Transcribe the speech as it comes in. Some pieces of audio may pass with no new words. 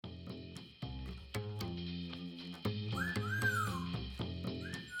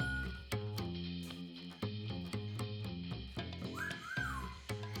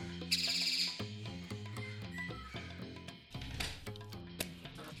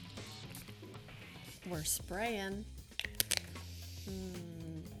We're spraying.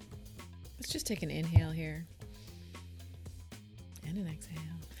 Let's just take an inhale here. And an exhale.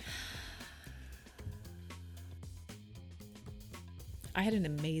 I had an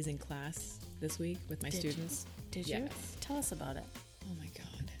amazing class this week with my students. Did Yes. you? Tell us about it. Oh my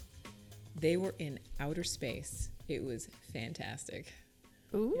God. They were in outer space. It was fantastic.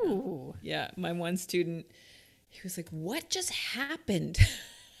 Ooh. Yeah. My one student, he was like, what just happened?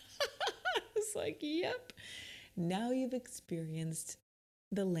 I was like, yep. Now you've experienced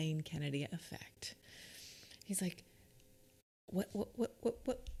the Lane Kennedy effect. He's like,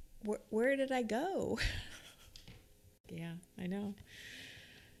 where did I go? Yeah, I know.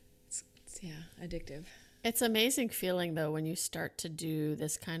 It's addictive. It's amazing feeling, though, when you start to do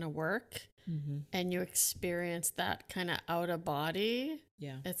this kind of work and you experience that kind of out of body.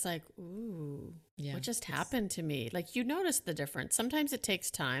 Yeah. It's like, ooh, Yeah. what just happened to me? Like, you notice the difference. Sometimes it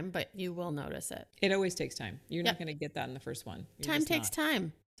takes time, but you will notice it. It always takes time. You're Yep. not going to get that in the first one. You're Time just takes not.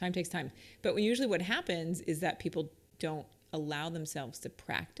 time. Time takes time. But usually what happens is that people don't allow themselves to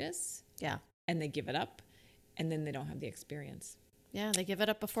practice Yeah. and they give it up and then they don't have the experience. Yeah, they give it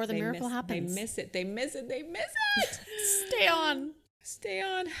up before the miracle happens. They miss it. Stay on. Stay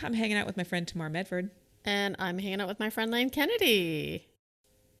on. I'm hanging out with my friend Tamar Medford. And I'm hanging out with my friend Lane Kennedy.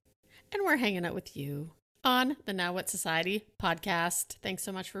 And we're hanging out with you on the Now What Society podcast. Thanks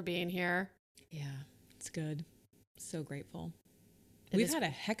so much for being here. Yeah, it's good. So grateful. It We've is- had a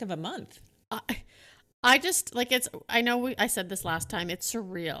heck of a month. I just like I know I said this last time. It's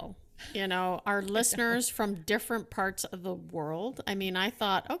surreal. You know, our listeners from different parts of the world. I mean, I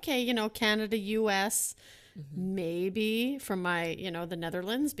thought, okay, Canada, US, maybe from my, the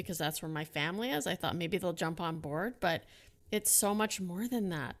Netherlands, because that's where my family is. I thought maybe they'll jump on board, but it's so much more than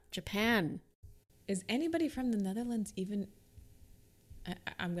that. Japan. Is anybody from the Netherlands even...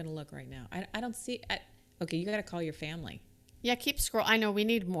 I'm going to look right now. I don't see... Okay, you got to call your family. Yeah, keep scroll. I know we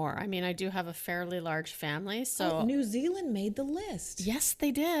need more. I mean, I do have a fairly large family, so... Oh, New Zealand made the list. Yes, they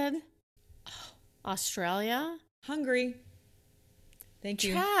did. Australia. Hungary. Thank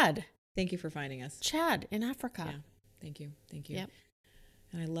you. Chad. Thank you for finding us. Chad in Africa. Yeah. Thank you. Yep.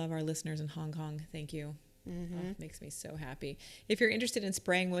 And I love our listeners in Hong Kong. Thank you. Oh, it makes me so happy. If you're interested in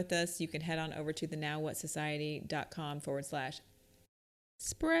spraying with us, you can head on over to the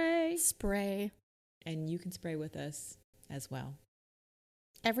nowwhatsociety.com/spray. Spray. And you can spray with us as well.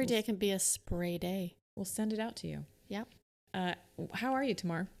 Every day can be a spray day. We'll send it out to you. Yep. How are you,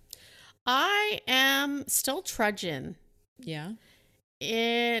 Tamar? I am still trudging. Yeah.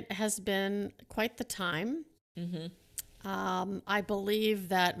 It has been quite the time. I believe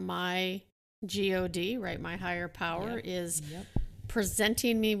that my GOD, right, my higher power, is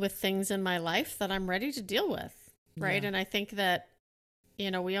presenting me with things in my life that I'm ready to deal with, right? Yeah. And I think that,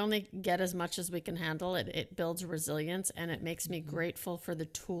 we only get as much as we can handle. It builds resilience, and it makes me grateful for the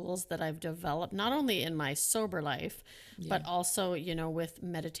tools that I've developed, not only in my sober life, but also, with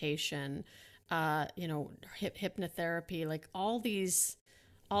meditation, hypnotherapy, like all these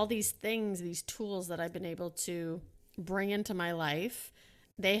things, these tools that I've been able to bring into my life.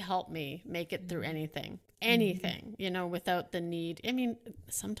 They help me make it through anything, without the need. I mean,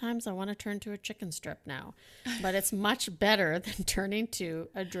 sometimes I want to turn to a chicken strip now, but it's much better than turning to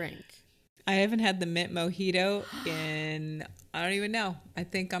a drink. I haven't had the mint mojito in, I don't even know. I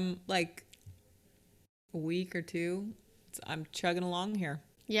think I'm like a week or two. I'm chugging along here.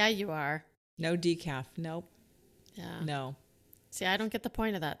 Yeah, you are. No decaf. Nope. Yeah. No. See, I don't get the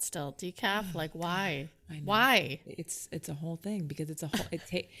point of that still. Decaf, like why? I know. Why? It's a whole thing because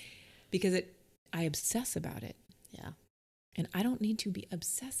I obsess about it. Yeah. And I don't need to be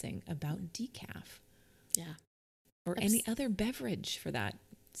obsessing about decaf. Yeah. Or any other beverage for that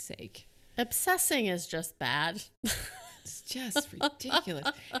sake. Obsessing is just bad. It's just ridiculous.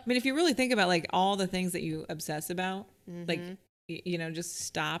 I mean, if you really think about like all the things that you obsess about, like, just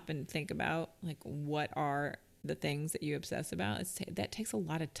stop and think about like what are the things that you obsess about. That takes a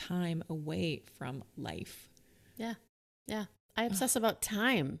lot of time away from life. Yeah. Yeah. I obsess about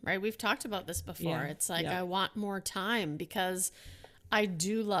time, right? We've talked about this before. Yeah. It's like I want more time because I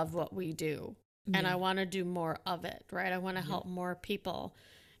do love what we do and I want to do more of it, right? I want to help more people.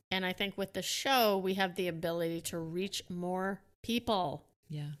 And I think with the show, we have the ability to reach more people.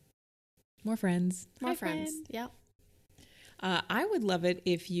 Yeah. More friends. More friends. Yeah. I would love it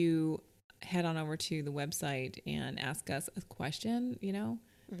if you head on over to the website and ask us a question,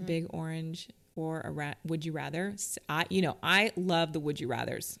 Big Orange or a would you rather. I love the would you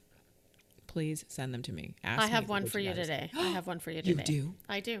rathers. Please send them to me. I have one for you today. I have one for you today. You do?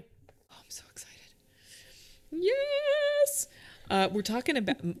 I do. Oh, I'm so excited. Yes. We're talking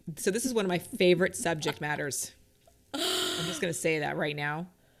about, so this is one of my favorite subject matters. I'm just going to say that right now.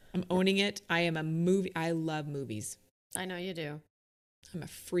 I'm owning it. I love movies. I know you do. I'm a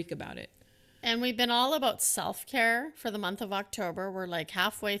freak about it. And we've been all about self-care for the month of October. We're like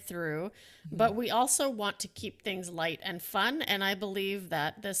halfway through, but we also want to keep things light and fun. And I believe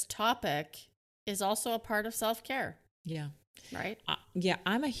that this topic is also a part of self-care. Yeah. Right? Yeah.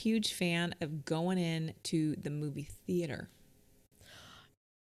 I'm a huge fan of going in to the movie theater.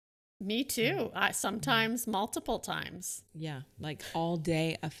 Me too. Sometimes multiple times. Yeah. Like all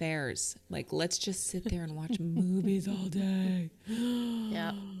day affairs. Like, let's just sit there and watch movies all day.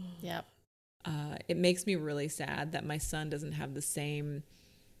 Yep. Yep. It makes me really sad that my son doesn't have the same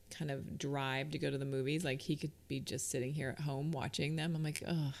kind of drive to go to the movies. Like, he could be just sitting here at home watching them. I'm like,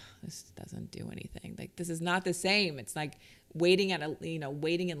 oh, this doesn't do anything. Like, this is not the same. It's like waiting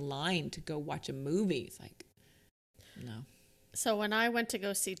waiting in line to go watch a movie. It's like, no. So when I went to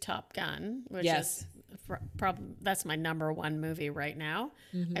go see Top Gun, which Yes. is that's my number one movie right now.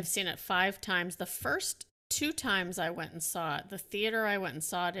 Mm-hmm. I've seen it 5 times. The first 2 times I went and saw it, the theater I went and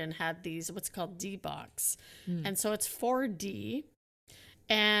saw it in had these what's called D-box. And so it's 4D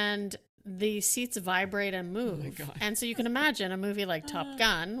and the seats vibrate and move. Oh my God. And so you can imagine a movie like Top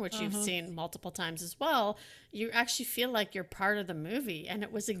Gun, which you've seen multiple times as well, you actually feel like you're part of the movie, and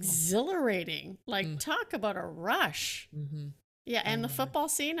it was exhilarating. Like, talk about a rush. Mm-hmm. Yeah, and the football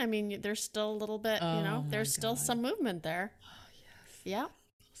scene, I mean, there's still a little bit, Oh there's still God. some movement there. Oh, yes. Yeah.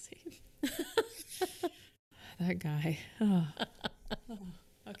 That guy. Oh.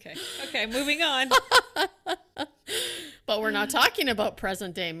 Okay, moving on. But we're not talking about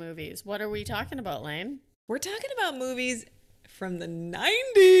present day movies. What are we talking about, Lane? We're talking about movies from the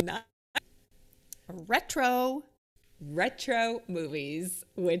 90s. Retro. Retro movies,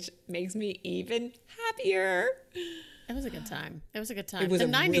 which makes me even happier. It was a good time. It was a good time. It was the a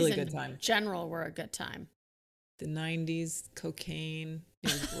 90s really in good time. general were a good time. The 90s, cocaine,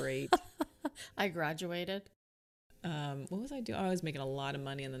 it was great. I graduated. What was I doing? I was making a lot of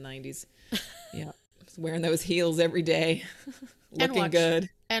money in the 90s. Yeah. I was wearing those heels every day, looking good.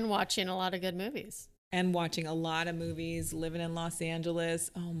 And watching a lot of good movies. And watching a lot of movies, living in Los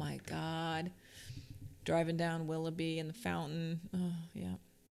Angeles. Oh my God. Driving down Willoughby and the fountain. Oh, yeah.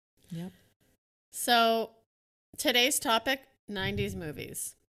 Yep. So today's topic, 90s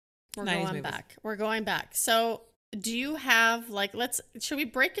movies. We're 90s going movies. back. We're going back. So do you have should we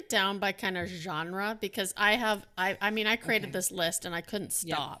break it down by kind of genre? Because I created Okay. this list and I couldn't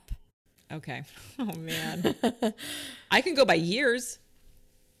stop. Okay. Oh man. I can go by years.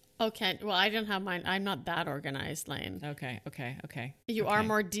 Okay. Well, I didn't have mine. I'm not that organized, Lane. Okay. You are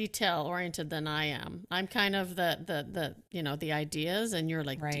more detail oriented than I am. I'm kind of the ideas, and you're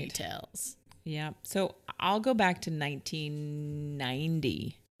like Right. details. Yeah. So I'll go back to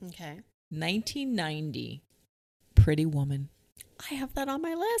 1990. Okay. 1990. Pretty Woman. I have that on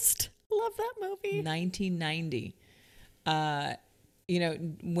my list. Love that movie. 1990.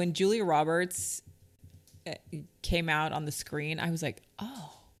 When Julia Roberts came out on the screen, I was like,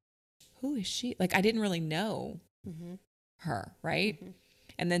 oh, who is she? Like, I didn't really know her, right? Mm-hmm.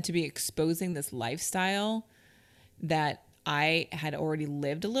 And then to be exposing this lifestyle that I had already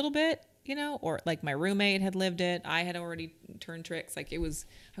lived a little bit, or like my roommate had lived it. I had already turned tricks. Like, I was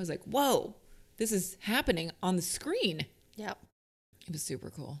like, whoa, this is happening on the screen. Yep. It was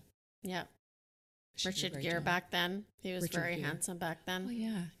super cool. Yep. She did a Richard great Gere job. back then. He was Richard very Gere. handsome back then. Oh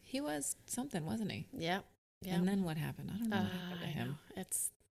yeah, he was something, wasn't he? Yep. Yep. And then what happened? I don't know what happened to I him. know.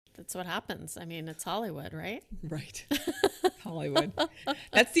 That's what happens. I mean, it's Hollywood, right? Right. Hollywood.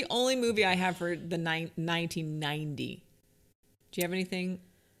 That's the only movie I have for the 1990. Do you have anything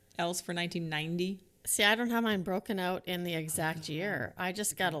else for 1990? See, I don't have mine broken out in the exact year. I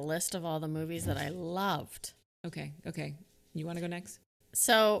just got a list of all the movies that I loved. Okay. You want to go next?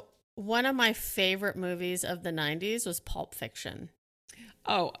 So, one of my favorite movies of the 90s was Pulp Fiction.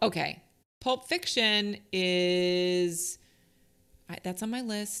 Oh, okay. Pulp Fiction is... that's on my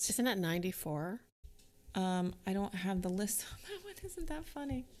list. Isn't it 94? I don't have the list on that one. Isn't that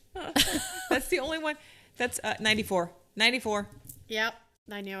funny? That's the only one. That's 94. 94. Yep,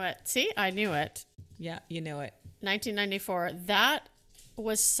 I knew it. See, I knew it. Yeah, you know it. 1994. That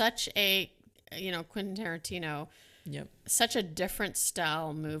was such a, Quentin Tarantino, Yep. such a different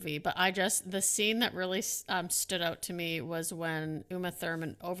style movie. But the scene that really stood out to me was when Uma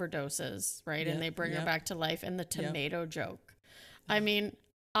Thurman overdoses, right? Yep, And they bring her yep. back to life, and the tomato joke. I mean,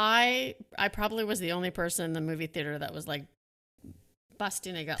 I probably was the only person in the movie theater that was like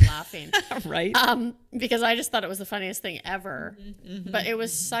busting a gut laughing. Right? Because I just thought it was the funniest thing ever. But it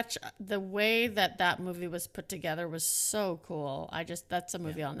was the way that movie was put together was so cool. That's a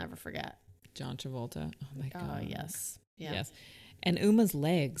movie I'll never forget. John Travolta. Oh my God. Oh, yes. Yeah. Yes. And Uma's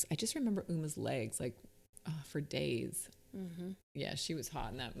legs. I just remember Uma's legs for days. Yeah, she was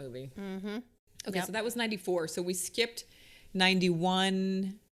hot in that movie. Okay, so that was 94. So we skipped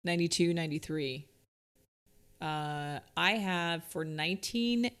 91, 92, 93. I have for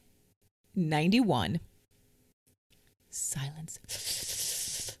 1991,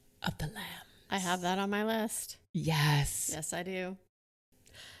 Silence of the Lambs. I have that on my list. Yes. Yes, I do.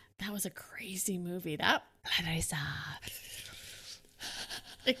 That was a crazy movie.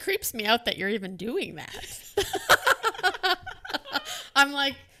 It creeps me out that you're even doing that. I'm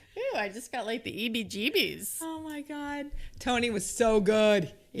like, ew, I just got like the EBGBs. Oh my God. Tony was so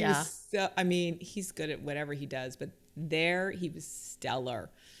good. Yeah. He's good at whatever he does, but there he was stellar.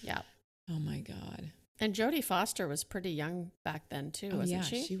 Yeah. Oh my God. And Jodie Foster was pretty young back then too, wasn't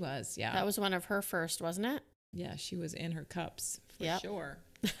she? Yeah, she was. Yeah. That was one of her first, wasn't it? Yeah, she was in her cups for sure.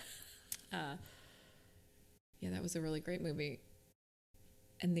 Yeah, that was a really great movie.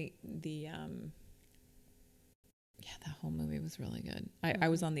 And the that whole movie was really good. I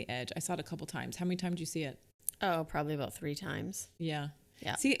was on the edge. I saw it a couple times. How many times did you see it? Oh, probably about 3 times. Yeah.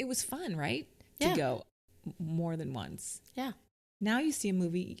 Yeah. See, it was fun, right? To go more than once. Yeah. Now you see a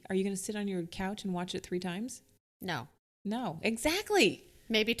movie. Are you going to sit on your couch and watch it 3 times? No. No. Exactly.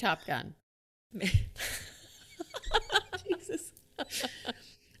 Maybe Top Gun. Jesus.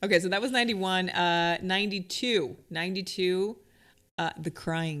 Okay, so that was 91. 92. The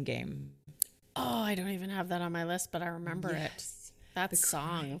Crying Game. Oh, I don't even have that on my list, but I remember it. That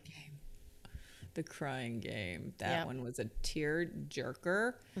song. The Crying Game. That one was a tear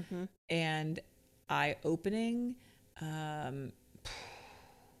jerker and eye-opening. I'll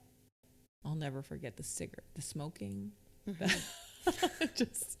never forget the smoking.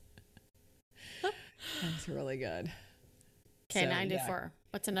 Just, that's really good. Okay, 94.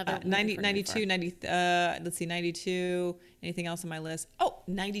 What's another? 92, 90, let's see, 92. Anything else on my list? Oh,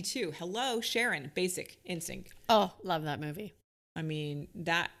 92. Hello, Sharon, Basic Instinct. Oh, love that movie. I mean,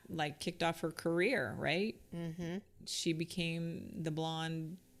 that kicked off her career, right? She became the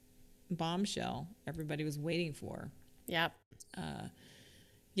blonde bombshell everybody was waiting for. Yep.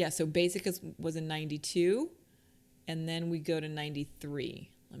 Yeah, so Basic was in 92, and then we go to 93.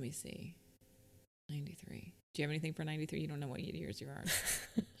 Let me see. 93. Do you have anything for 93? You don't know what years you are.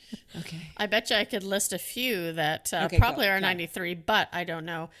 Okay. I bet you I could list a few that Okay, probably go. are 93, but I don't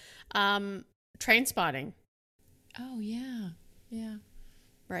know. Trainspotting. Oh, yeah. Yeah.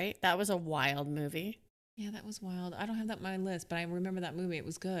 Right? That was a wild movie. Yeah, that was wild. I don't have that on my list, but I remember that movie. It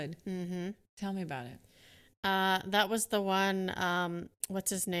was good. Tell me about it. That was the one, what's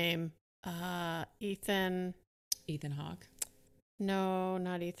his name? Ethan Hawke. No,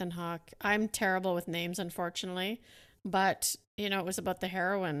 not Ethan Hawke. I'm terrible with names, unfortunately. But, it was about the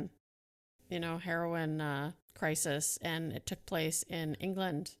heroin crisis, and it took place in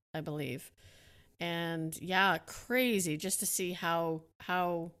England, I believe. And yeah, crazy just to see how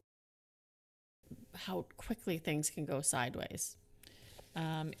quickly things can go sideways.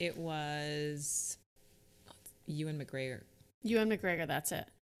 It was Ewan McGregor. Ewan McGregor, that's it.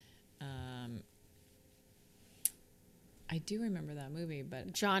 I do remember that movie,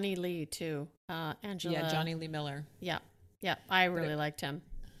 but Johnny Lee too. Angela. Yeah, Johnny Lee Miller. Yeah, I really liked him.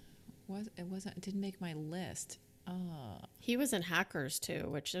 It didn't make my list. Oh. He was in Hackers too,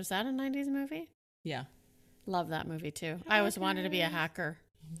 which was that a 90s movie? Yeah. Love that movie too. I always wanted to be a hacker.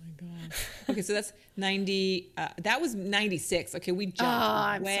 Oh my God. Okay, so that's 90. That was 96. Okay, we jumped. Oh,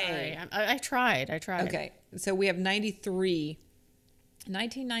 I'm sorry. I tried. Okay, so we have 93.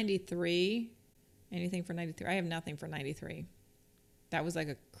 1993. Anything for 93? I have nothing for 93. That was like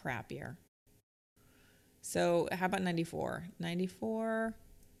a crap year. So how about 94? 94,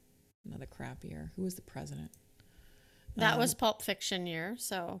 another crap year. Who was the president? That was Pulp Fiction year,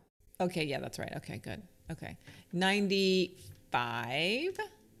 so. Okay, yeah, that's right. Okay, good. Okay. 95.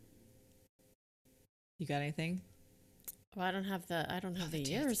 You got anything? Well, I don't have the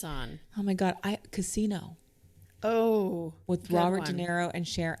years on. Oh my God, Casino. Oh, with Robert De Niro and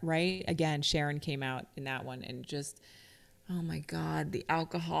Sharon, right? Again, Sharon came out in that one, and just, oh my God, the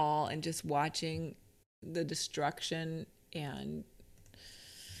alcohol and just watching the destruction, and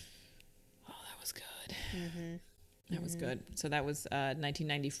that was good. That was good. So that was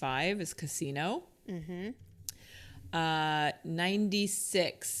 1995 is Casino.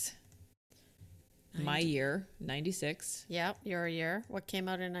 96. My year, 96. Yep, your year. What came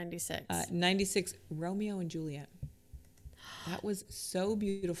out in 96? 96, Romeo and Juliet. That was so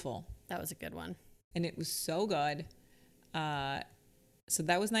beautiful. That was a good one. And it was so good. So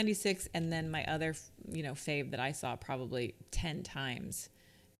that was 96. And then my other, fave that I saw probably 10 times,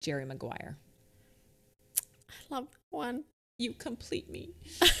 Jerry Maguire. I love that one. You complete me.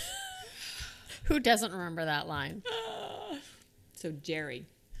 Who doesn't remember that line? So Jerry,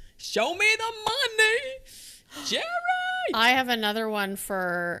 show me the money, Jerry. I have another one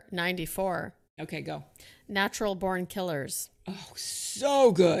for 94. Okay, go. Natural Born Killers. Oh,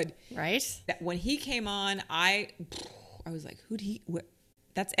 so good. Right? When he came on, I was like, who'd he?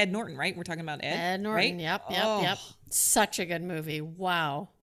 That's Ed Norton, right? We're talking about Ed. Ed Norton. Right? Yep. Such a good movie. Wow.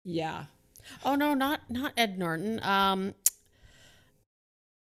 Yeah. Oh no, not Ed Norton.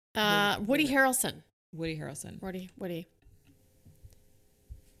 Woody Harrelson. Woody Harrelson. Woody.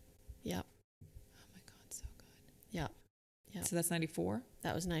 Yep. Oh my God, so good. Yep. So that's 94.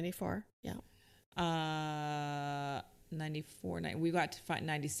 That was 94. Yeah. 94. We got to find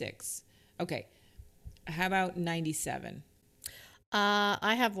 96. Okay. How about 97?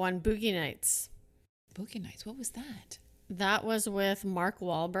 I have one, Boogie Nights. Boogie Nights. What was that? That was with Mark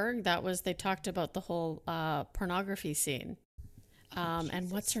Wahlberg. They talked about the whole pornography scene.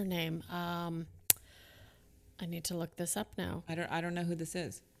 And what's her name? I need to look this up now. I don't know who this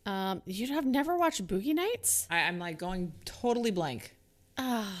is. You have never watched Boogie Nights? I'm like going totally blank.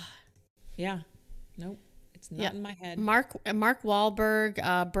 Yeah. Nope. It's not in my head. Mark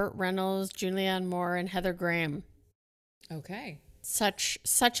Wahlberg, Burt Reynolds, Julianne Moore, and Heather Graham. Okay. Such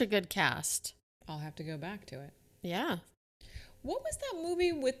a good cast. I'll have to go back to it. Yeah. What was that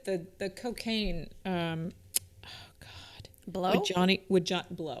movie with the cocaine? Oh God. Blow?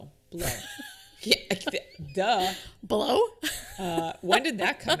 Blow. Yeah, duh. Blow? When did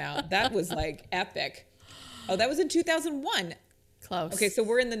that come out? That was like epic. Oh, that was in 2001. Close. Okay, so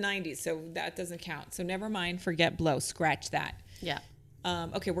we're in the 90s, so that doesn't count. So never mind, forget Blow, scratch that. Yeah.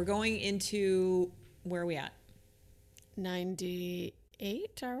 Okay, we're going into, where are we at?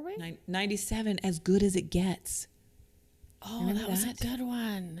 98, are we? 97, As Good as It Gets. Oh, Remember that was a good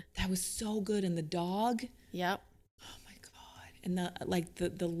one. That was so good. And the dog. Yep. Oh my God. And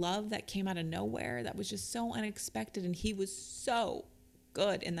the love that came out of nowhere, that was just so unexpected. And he was so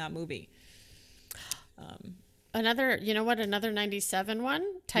good in that movie. Another 97 one?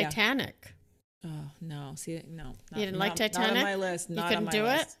 Titanic. Yeah. Oh, no. See, no. You didn't like Titanic? Not on my list. You couldn't do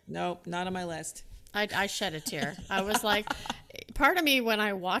it? Nope, not on my list. I shed a tear. I was like, part of me when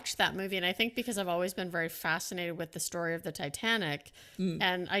I watched that movie, and I think because I've always been very fascinated with the story of the Titanic,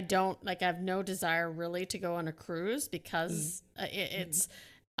 and I have no desire really to go on a cruise because it's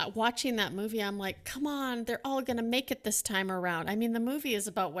watching that movie. I'm like, come on, they're all going to make it this time around. I mean, the movie is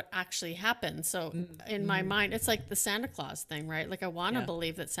about what actually happened. So in my mind, it's like the Santa Claus thing, right? Like I want to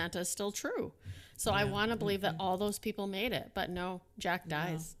believe that Santa is still true. So I want to believe that all those people made it, but no, Jack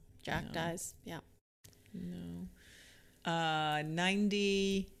dies. Jack dies. Yeah. No.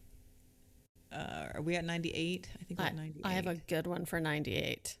 90. Are we at 98? I think we're at 98. I have a good one for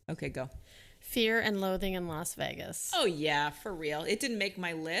 98. Okay, go. Fear and Loathing in Las Vegas. Oh yeah, for real. It didn't make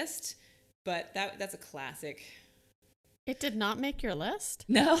my list, but that's a classic. It did not make your list?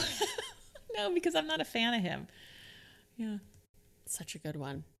 No. No, because I'm not a fan of him. Yeah. Such a good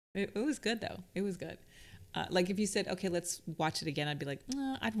one. It was good though. It was good. Like if you said, okay, let's watch it again, I'd be like,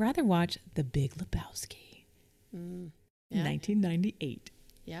 I'd rather watch The Big Lebowski. 1998.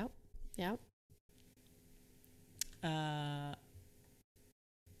 Yep.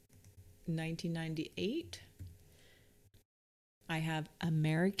 1998. I have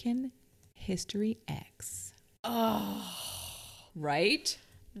American History X. Oh. Right?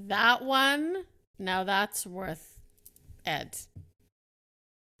 That one, now that's worth Ed.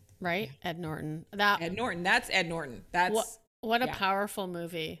 Right? Ed Norton. Ed Norton. That's Ed Norton. That's what a powerful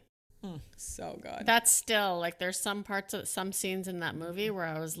movie. So good. That's still like there's some scenes in that movie where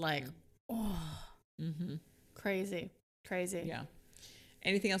I was like, crazy. Yeah.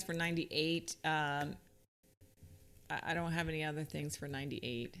 Anything else for 98? I don't have any other things for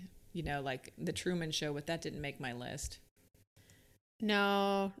 98. Like The Truman Show, but that didn't make my list.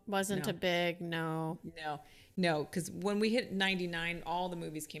 No, wasn't a big no. No, because when we hit 99, all the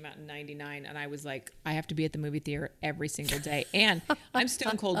movies came out in 99, and I was like, I have to be at the movie theater every single day. And I'm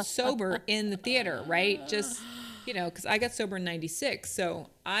stone cold sober in the theater, right? Just, because I got sober in 96. So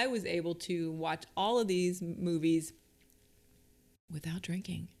I was able to watch all of these movies without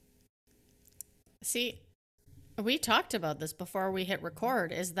drinking. See, we talked about this before we hit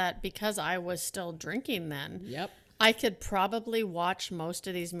record, is that because I was still drinking then. Yep. I could probably watch most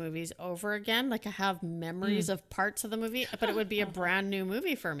of these movies over again. Like I have memories of parts of the movie, but it would be a brand new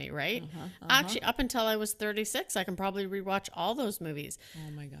movie for me, right? Actually, up until I was 36, I can probably rewatch all those movies.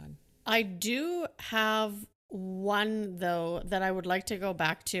 Oh my God. I do have one though that I would like to go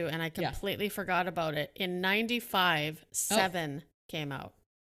back to, and I completely forgot about it. In 95, Seven came out.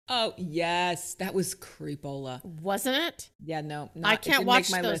 Oh, yes. That was creepola. Wasn't it? Yeah, no. I can't watch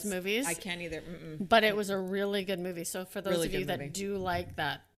those movies. I can't either. But it was a really good movie. So for those Really of you good that movie. do like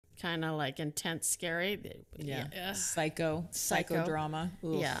that kind of like intense, scary. Yeah. Psychodrama.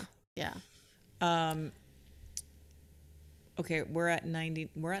 Oof. Yeah. Okay, we're at 99,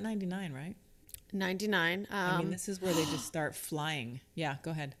 right? 99. I mean, this is where they just start flying. Yeah,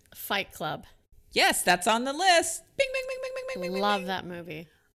 go ahead. Fight Club. Yes, that's on the list. Bing, bing, bing, bing, bing, bing, bing. Love that movie.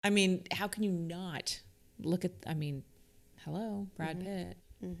 I mean, how can you not look at, hello, Brad Pitt.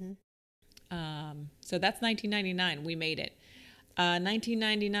 So that's 1999. We made it.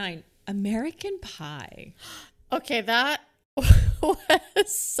 1999, American Pie. Okay, that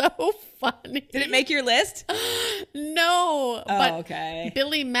was so funny. Did it make your list? No. But okay.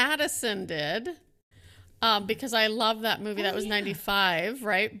 Billy Madison did. Because I love that movie. That was 95,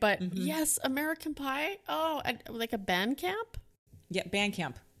 right? But yes, American Pie. Oh, like a band camp? Yeah, band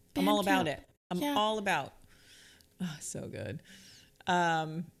camp. I'm all about it. I'm all about. Oh, so good.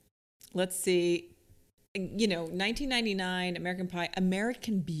 Let's see. 1999, American Pie,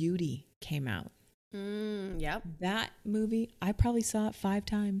 American Beauty came out. Yep. That movie, I probably saw it 5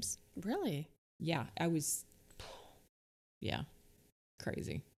 times. Really? Yeah,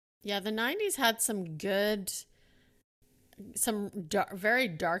 crazy. Yeah, the 90s had some good, very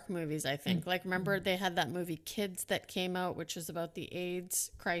dark movies, I think. Like, remember they had that movie Kids that came out, which was about the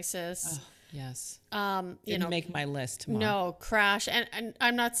AIDS crisis. Oh, yes. Didn't make my list, Mom. No, Crash. And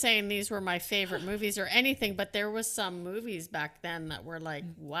I'm not saying these were my favorite movies or anything, but there was some movies back then that were like,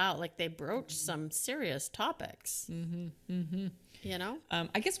 wow, like they broached some serious topics. You know?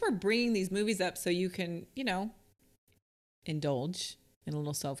 I guess we're bringing these movies up so you can, indulge in a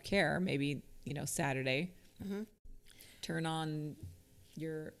little self-care. Maybe, Saturday. Turn on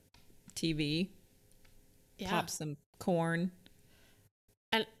your TV. Yeah. Pop some corn.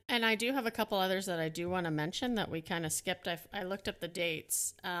 And I do have a couple others that I do want to mention that we kind of skipped. I looked up the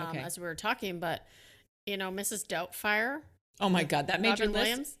dates as we were talking, but Mrs. Doubtfire. Oh my God, that made your list.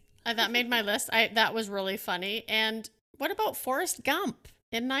 Williams, that made my list. That was really funny. And what about Forrest Gump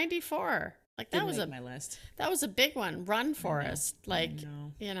in 94? Like that was my list. That was a big one. Run, Forrest. Like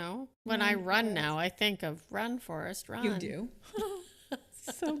when I run now, I think of Run, Forrest, Run. You do.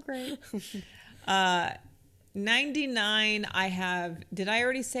 So great. 99, did I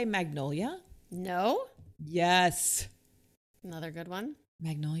already say Magnolia? No. Yes. Another good one.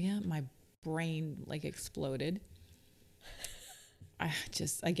 Magnolia, my brain exploded. I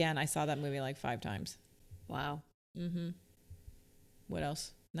saw that movie 5 times. Wow. What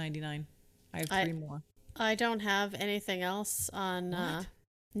else? 99. I have 3 more. I don't have anything else on. What?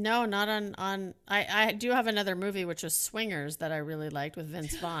 No, not on. I do have another movie which was Swingers that I really liked with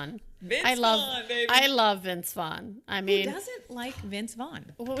Vince Vaughn. Vaughn, baby. I love Vince Vaughn. I mean, who doesn't like Vince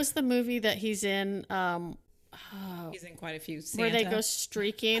Vaughn? What was the movie that he's in? He's in quite a few. Santa. Where they go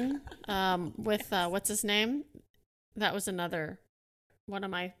streaking with what's his name? That was another one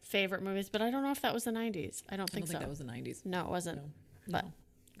of my favorite movies, but I don't know if that was the 90s. I don't think so. That was the 90s. No, it wasn't. No. But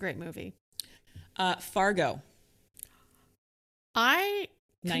great movie. Fargo. I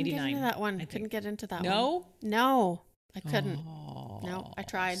couldn't 99. get into that one. I couldn't get into that one. No? No, I couldn't. Oh, no, I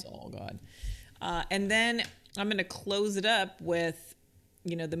tried. So good. And then I'm going to close it up with,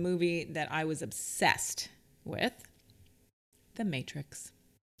 the movie that I was obsessed with, The Matrix.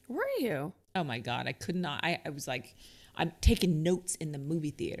 Were you? Oh my God. I could not. I was like, I'm taking notes in the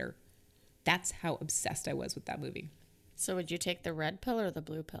movie theater. That's how obsessed I was with that movie. So would you take the red pill or the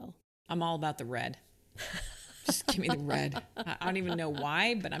blue pill? I'm all about the red. Just give me the red. I don't even know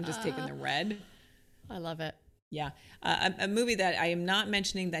why, but I'm just taking the red. I love it. Yeah. A movie that I am not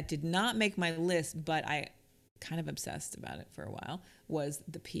mentioning that did not make my list, but I kind of obsessed about it for a while, was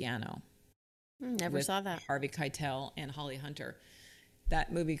The Piano. Never saw that. Harvey Keitel and Holly Hunter.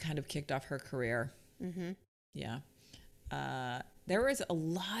 That movie kind of kicked off her career. Yeah. There was a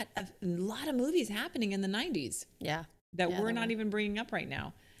lot of movies happening in the 90s. Yeah. That we're not even bringing up right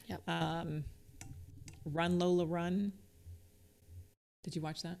now. Yep. Run, Lola, Run. Did you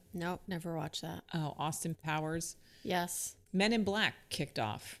watch that? Nope, never watched that. Oh, Austin Powers. Yes. Men in Black kicked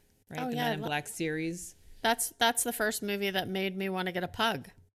off, right? Oh, the yeah, Men in Black series. That's the first movie that made me want to get a pug.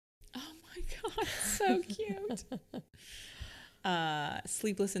 Oh my God, so cute.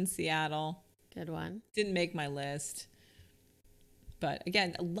 Sleepless in Seattle. Good one. Didn't make my list. But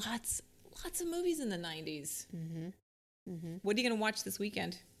again, lots of movies in the 90s. What are you going to watch this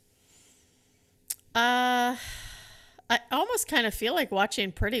weekend? I almost kind of feel like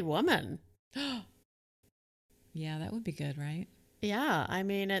watching Pretty Woman. Yeah, that would be good, right? Yeah, I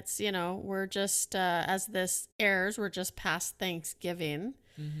mean, it's, we're just, as this airs, we're just past Thanksgiving.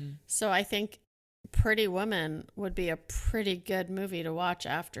 So I think Pretty Woman would be a pretty good movie to watch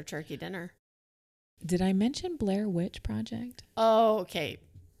after turkey dinner. Did I mention Blair Witch Project? Oh, okay.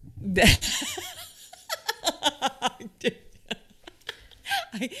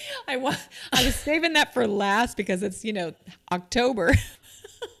 I was saving that for last because it's, October.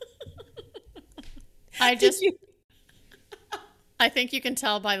 I think you can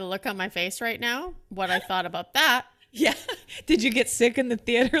tell by the look on my face right now what I thought about that. Yeah. Did you get sick in the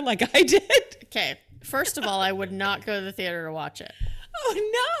theater like I did? Okay. First of all, I would not go to the theater to watch it.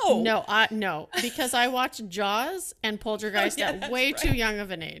 Oh, no. No, because I watched Jaws and Poltergeist at way too young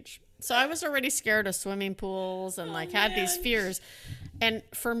of an age. So I was already scared of swimming pools and had these fears. And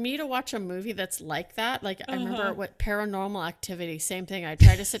for me to watch a movie that's like that, I remember what Paranormal Activity, same thing. I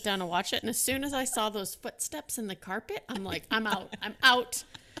tried to sit down and watch it. And as soon as I saw those footsteps in the carpet, I'm like, I'm out. I'm out.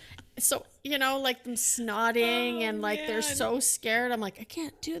 So, them snotting and they're so scared. I'm like, I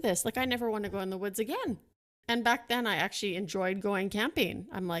can't do this. I never want to go in the woods again. And back then I actually enjoyed going camping.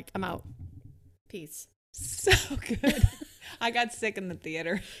 I'm like, I'm out. Peace. So good. I got sick in the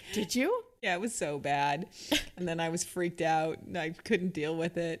theater. Did you? Yeah, it was so bad. And then I was freaked out. I couldn't deal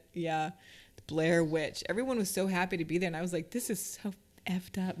with it. Yeah. Blair Witch. Everyone was so happy to be there. And I was like, this is so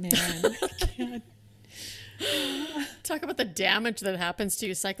effed up, man. I can't. Talk about the damage that happens to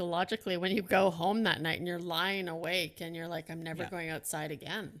you psychologically when you go home that night and you're lying awake and you're like, I'm never going outside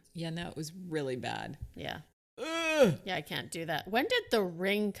again. Yeah, no, it was really bad. Yeah. Ugh. Yeah, I can't do that. When did The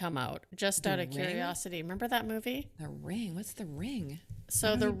Ring come out? Just out of curiosity. Remember that movie? The Ring? What's The Ring?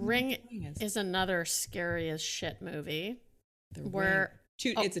 So The Ring is another scary as shit movie.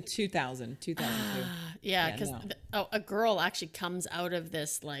 It's a 2002. Yeah, because a girl actually comes out of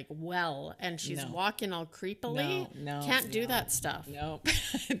this well, and she's walking all creepily. No, can't do that stuff. Nope.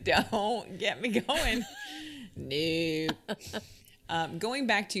 Don't get me going. Nope. Going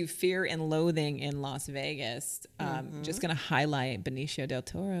back to Fear and Loathing in Las Vegas, just going to highlight Benicio del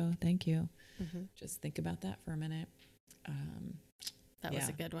Toro. Thank you. Just think about that for a minute. That was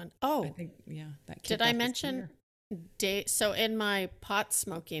a good one. Oh, I think, that did I mention so in my pot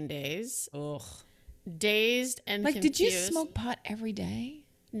smoking days, dazed and confused. Did you smoke pot every day?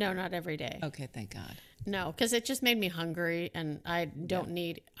 No, not every day. Okay, thank God. No, because it just made me hungry, and I don't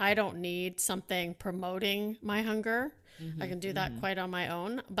need something promoting my hunger. I can do that quite on my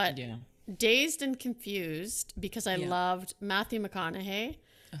own. But dazed and confused because I loved Matthew McConaughey.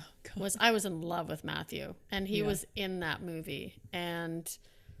 I was in love with Matthew, and he was in that movie, and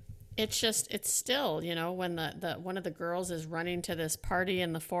it's still, when the one of the girls is running to this party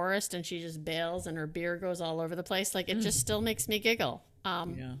in the forest and she just bails and her beer goes all over the place. It just still makes me giggle.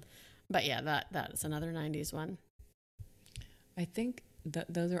 But yeah, that is another 90s one. I think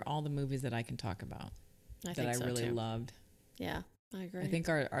those are all the movies that I can talk about that I really loved. Yeah, I agree. I think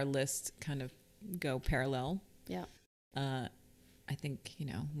our lists kind of go parallel. Yeah. I think,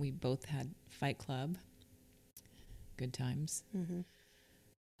 we both had Fight Club. Good times.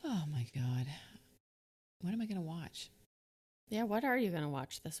 Oh my God. What am I going to watch? Yeah, what are you going to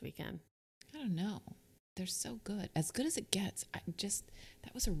watch this weekend? I don't know. They're so good. As good as it gets.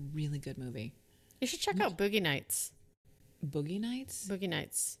 That was a really good movie. You should check out Boogie Nights. Boogie Nights? Boogie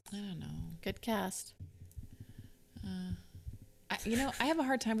Nights. I don't know. Good cast. I have a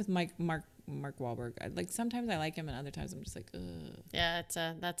hard time with Mark Wahlberg. Sometimes I like him and other times I'm just like, ugh. Yeah,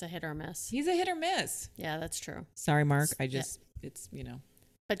 that's a hit or miss. He's a hit or miss. Yeah, that's true. Sorry, Mark. It's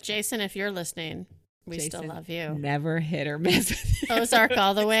But Jason, if you're listening, we still love you. Never hit or miss. Ozark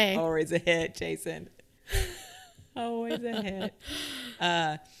all the way. Always a hit, Jason. Always a hit.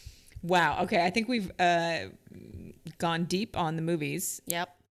 Wow. Okay. I think we've gone deep on the movies. Yep.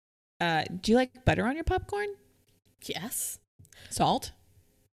 Do you like butter on your popcorn? Yes. Salt?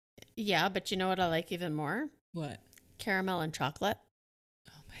 Yeah, but you know what I like even more? What? Caramel and chocolate.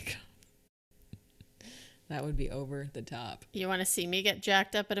 Oh my God. That would be over the top. You want to see me get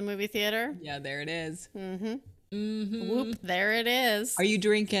jacked up at a movie theater? Yeah, there it is. Whoop, there it is. Are you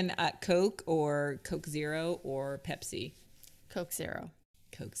drinking Coke or Coke Zero or Pepsi? Coke Zero.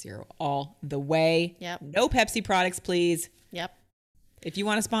 Coke Zero all the way. Yep. No Pepsi products, please. Yep. If you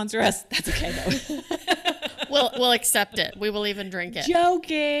want to sponsor us, that's okay though. We'll accept it. We will even drink it.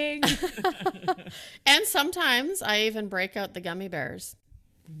 Joking. And sometimes I even break out the gummy bears.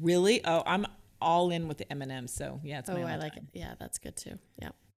 Really? Oh, all in with the M&Ms. So yeah, it's my I own like time. it. Yeah, that's good too. Yeah.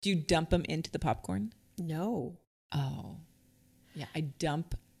 Do you dump them into the popcorn? No. Oh, yeah. I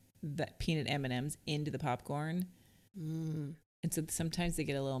dump the peanut M&Ms into the popcorn. And so sometimes they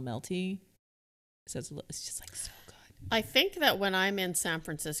get a little melty. So it's just like so good. I think that when I'm in San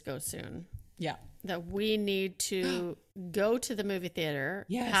Francisco soon, Yeah. that we need to go to the movie theater,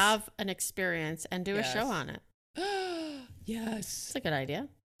 Yes. have an experience, and do a Yes. show on it. Yes. It's a good idea.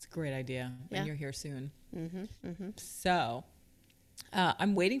 It's a great idea. Yeah. And you're here soon. Mm-hmm, mm-hmm. So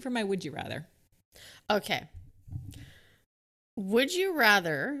I'm waiting for my would you rather. Okay. Would you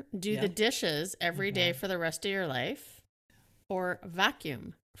rather do Yeah. the dishes every day for the rest of your life or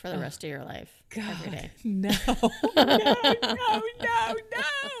vacuum for the rest of your life every day? No. No.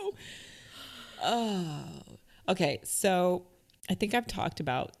 Oh. Okay. So I think I've talked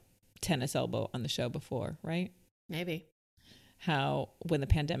about tennis elbow on the show before, right? Maybe. How when the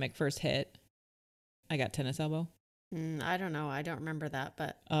pandemic first hit, I got tennis elbow. I don't know. I don't remember that,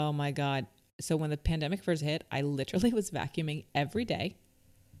 but Oh my God. So when the pandemic first hit, I literally was vacuuming every day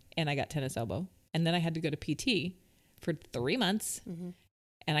and I got tennis elbow. And then I had to go to PT for 3 months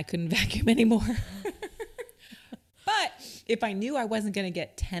and I couldn't vacuum anymore. But if I knew I wasn't going to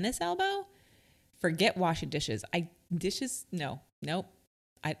get tennis elbow, forget washing dishes. Nope.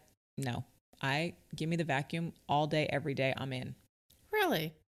 I give me the vacuum all day, every day. I'm in.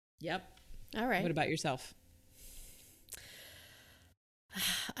 really? Yep. All right. What about yourself?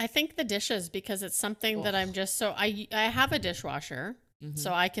 I think the dishes, because it's something that I'm just so I have a dishwasher,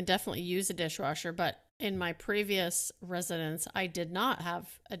 so I can definitely use a dishwasher, but in my previous residence I did not have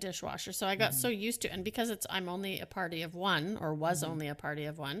a dishwasher. So I got so used to, and because I'm only a party of one, or was only a party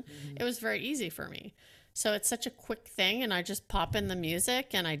of one, it was very easy for me. So it's such a quick thing, and I just pop in the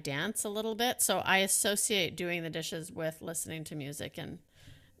music and I dance a little bit. So I associate doing the dishes with listening to music and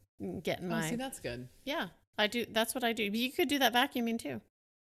getting my that's good. Yeah, I do. That's what I do. You could do that vacuuming too.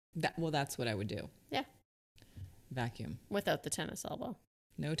 That's what I would do. Yeah. Vacuum. Without the tennis elbow.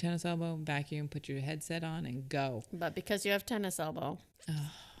 No tennis elbow, vacuum, put your headset on and go. But because you have tennis elbow.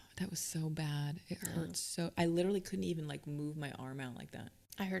 Oh, that was so bad. It hurts so. I literally couldn't even like move my arm out like that.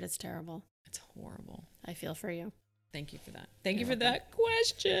 I heard it's terrible. It's horrible. I feel for you. Thank you for that. Thank you for that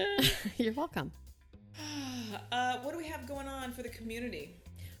question. You're welcome. What do we have going on for the community?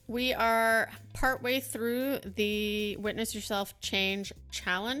 We are partway through the Witness Yourself Change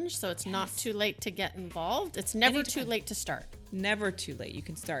Challenge, so it's not too late to get involved. It's never too late to start. Never too late. You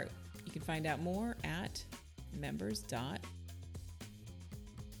can start. You can find out more at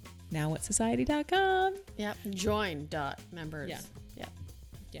members.nowwhatsociety.com. Yep. Join.members. Yeah. Yep.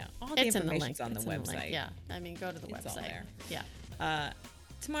 Yeah. All the It's in the information's link. on the It's in website. link. Yeah. I mean, go to the It's all website. there. Yeah.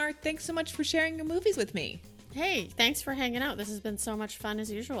 Tamar, thanks so much for sharing your movies with me. Hey, thanks for hanging out. This has been so much fun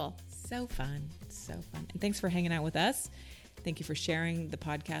as usual. So fun. So fun. And thanks for hanging out with us. Thank you for sharing the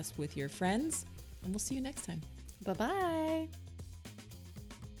podcast with your friends. And we'll see you next time. Bye-bye.